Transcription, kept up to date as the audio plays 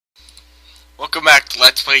Welcome back to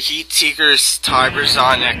Let's Play Heatseeker's Timers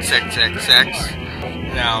on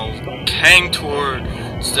XXXX. Now, heading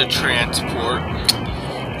towards the transport.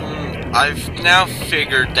 I've now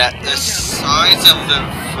figured that the size of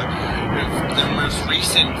the most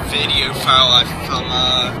recent video file I've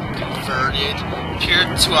converted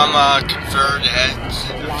appeared to convert at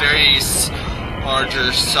a very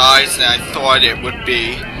larger size than I thought it would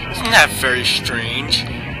be. Isn't that very strange?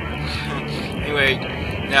 Anyway,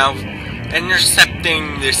 now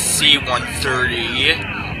intercepting the C-130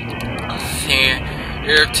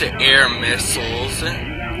 air-to-air missiles.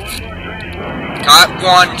 Got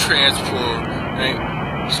one transport, right?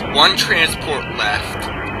 There's one transport left.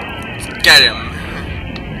 Let's get him.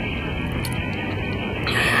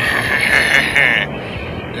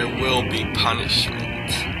 There will be punishment.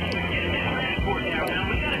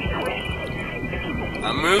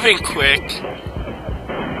 I'm moving quick.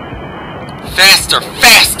 Faster,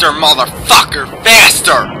 faster, motherfucker,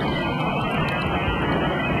 faster!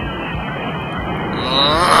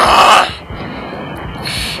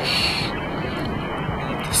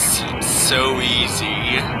 This seems so easy.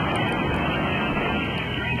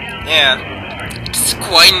 Yeah, it's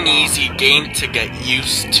quite an easy game to get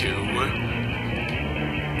used to.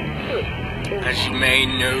 As you may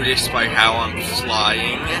notice by how I'm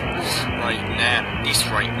flying right now, at least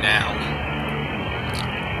right now.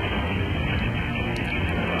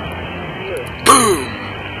 Boom!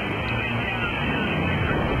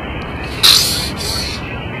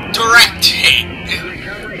 Direct hit!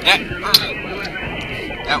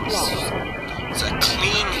 That was a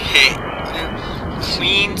clean hit.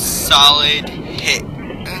 Clean, solid hit.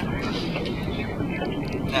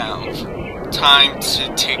 Now, time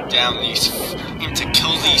to take down to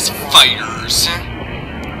kill these fighters.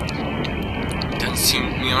 Doesn't seem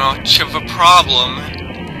to be much of a problem.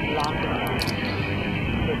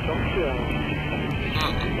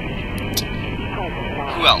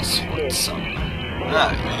 Who else wants some?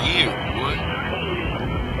 You.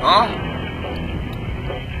 Huh?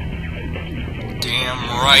 Damn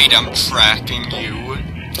right I'm tracking you.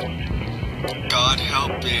 God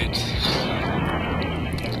help it.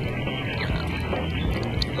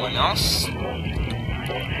 Anyone else? Seems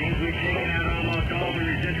we've taken out almost all the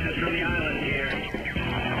resistance from the island here.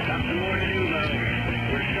 Got some more to do, though.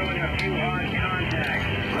 We're showing a few hard contacts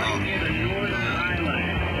right near the northern island.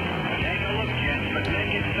 Take a look, gents, but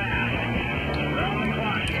make it fast. We're on the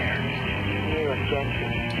clock here.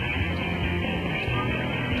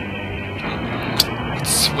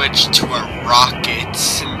 Let's switch to our rockets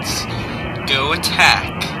and go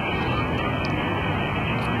attack.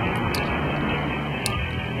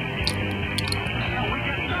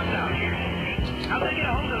 How'd they get a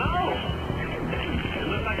hold of those? It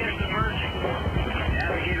looks like they're submerging.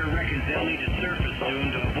 Navigator reckons they'll need to surface soon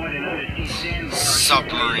to avoid an undersea sandbar.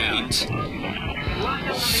 Submarines.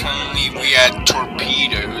 If only we had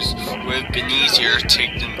torpedoes, it would have been easier to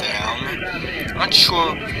take them down. Not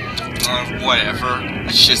sure. Whatever.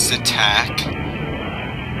 Let's just attack.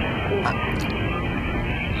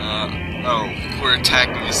 Oh, we're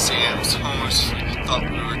attacking the SAMs. Almost thought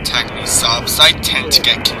we were attacking the subs. I tend to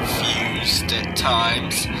get confused at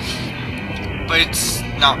times. But it's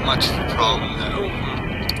not much of a problem, though.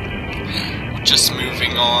 Just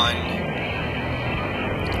moving on.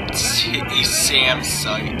 Let's hit these SAM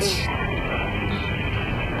sites.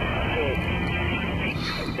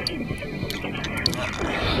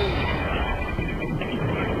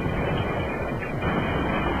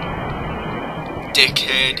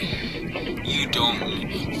 Dickhead, you don't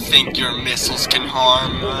think your missiles can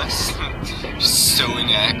harm us? You're so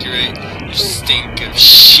inaccurate. You stink of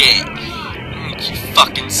shit. You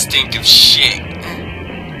fucking stink of shit.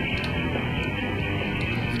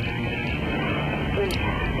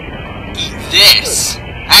 Eat this!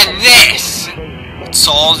 And this! It's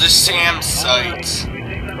all the SAM sites.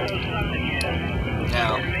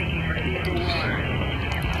 Now,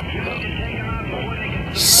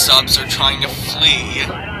 subs are trying to flee.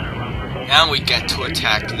 Now we get to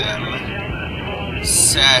attack them.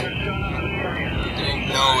 Sad. I didn't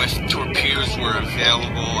know if torpedoes were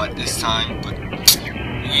available at this time, but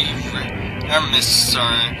our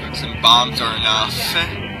missiles and bombs are enough.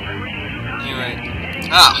 Anyway,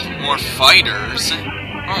 more fighters.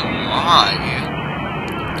 Oh my.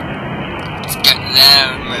 Let's get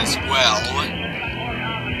them as well.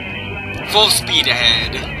 Full speed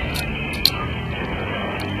ahead.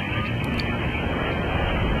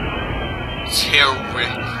 Let's hit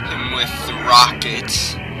him with the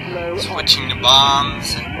rockets. Switching to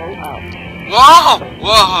bombs. Whoa!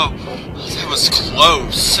 Whoa! That was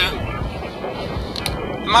close.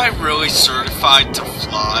 Am I really certified to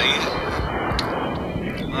fly?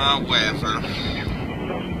 Whatever.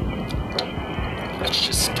 Let's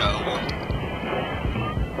just go.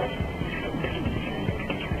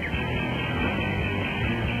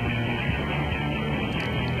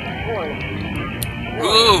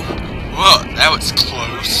 Ooh! Whoa, that was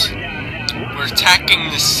close. We're attacking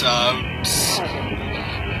the subs.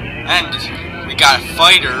 And we got a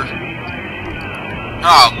fighter.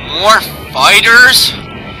 Oh, more fighters?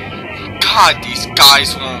 God, these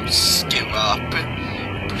guys won't give up.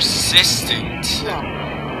 Persistent.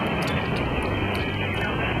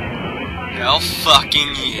 Hell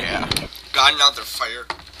fucking yeah. Got another fighter.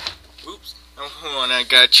 Oops. Oh, hold on, I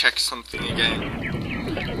gotta check something again.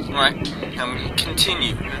 Alright, now we can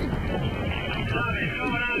continue.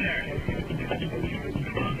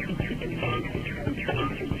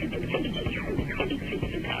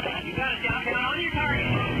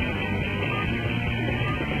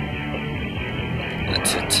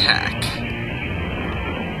 Let's attack.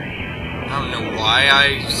 I don't know why I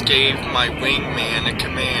gave my wingman a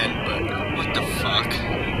command, but what the fuck?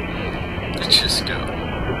 Let's just go.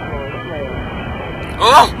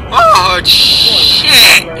 Oh! Oh,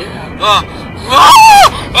 shit! Oh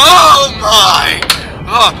my!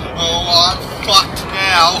 Oh, I'm fucked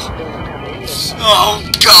now. Oh,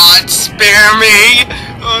 God, spare me!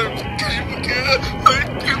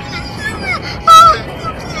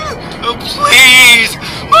 Oh, please!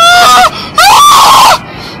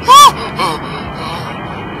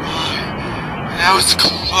 That was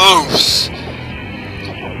close.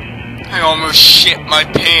 I almost shit my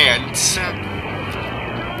pants. God.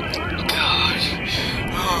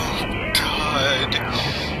 Oh, God.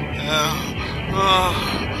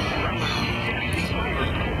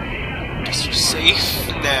 Guess we're safe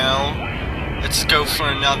now. Let's go for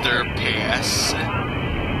another pass.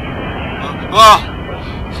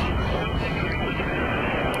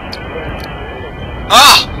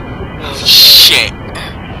 Shit.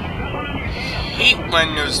 Hate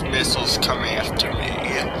when those missiles come after me.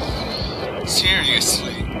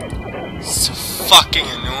 Seriously. It's so fucking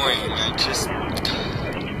annoying. I just...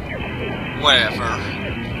 Whatever.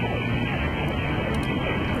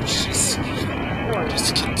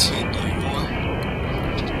 Just continue.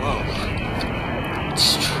 Whoa.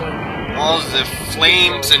 All the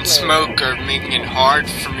flames and smoke are making it hard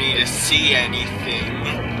for me to see anything.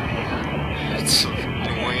 It's so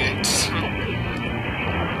annoyance.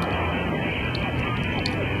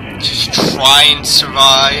 Just try and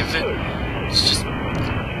survive. Just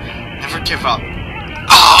never give up.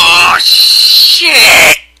 Oh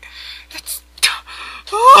shit! That's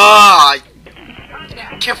I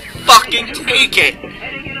can't fucking take it.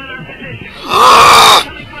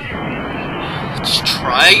 Let's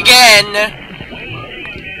try again.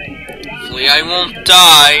 Hopefully I won't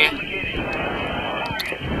die.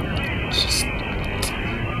 Just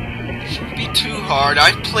shouldn't be too hard.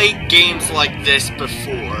 I've played games like this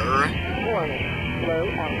before.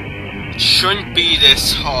 It shouldn't be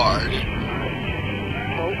this hard.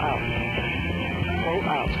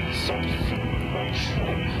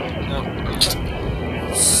 No.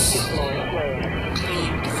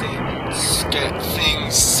 Clean things. Get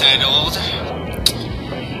things settled.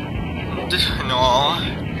 And all.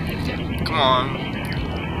 Come on.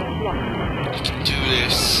 You can do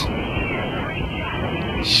this.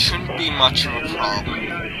 Shouldn't be much of a problem.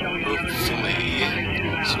 Hopefully.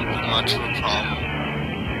 Shouldn't be much of a problem.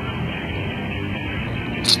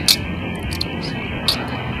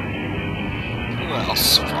 Who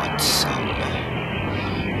else wants some?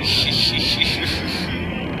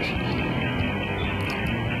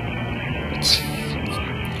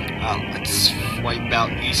 Let's wipe out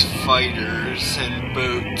these fighters and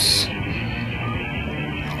boats.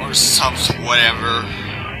 Or subs, whatever.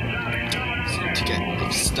 Seem to get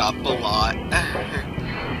mixed up a lot.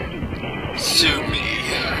 Sue me.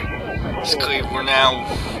 Basically, we're now...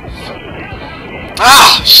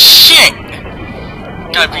 Ah! Shit!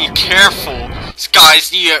 Gotta be careful.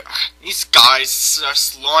 These guys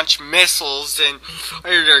just launch missiles and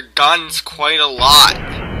fire their guns quite a lot.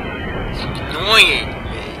 It's annoying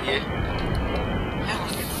me. I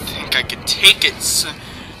don't think I can take it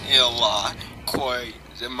quite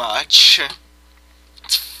much.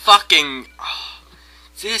 It's fucking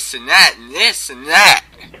this and that and this and that.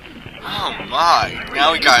 Oh my!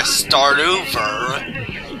 Now we gotta start over.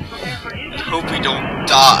 I hope we don't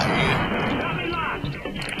die.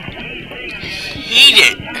 Hate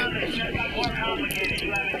it.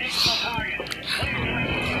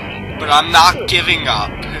 But I'm not giving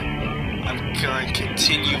up. I'm gonna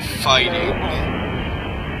continue fighting.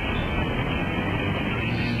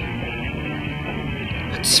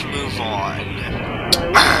 Let's move on.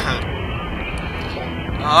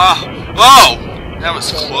 Whoa! That was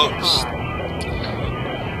close.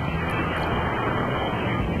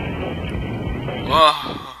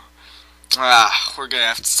 Whoa. We're gonna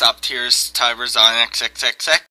have to stop Tears Tigers on XXXX.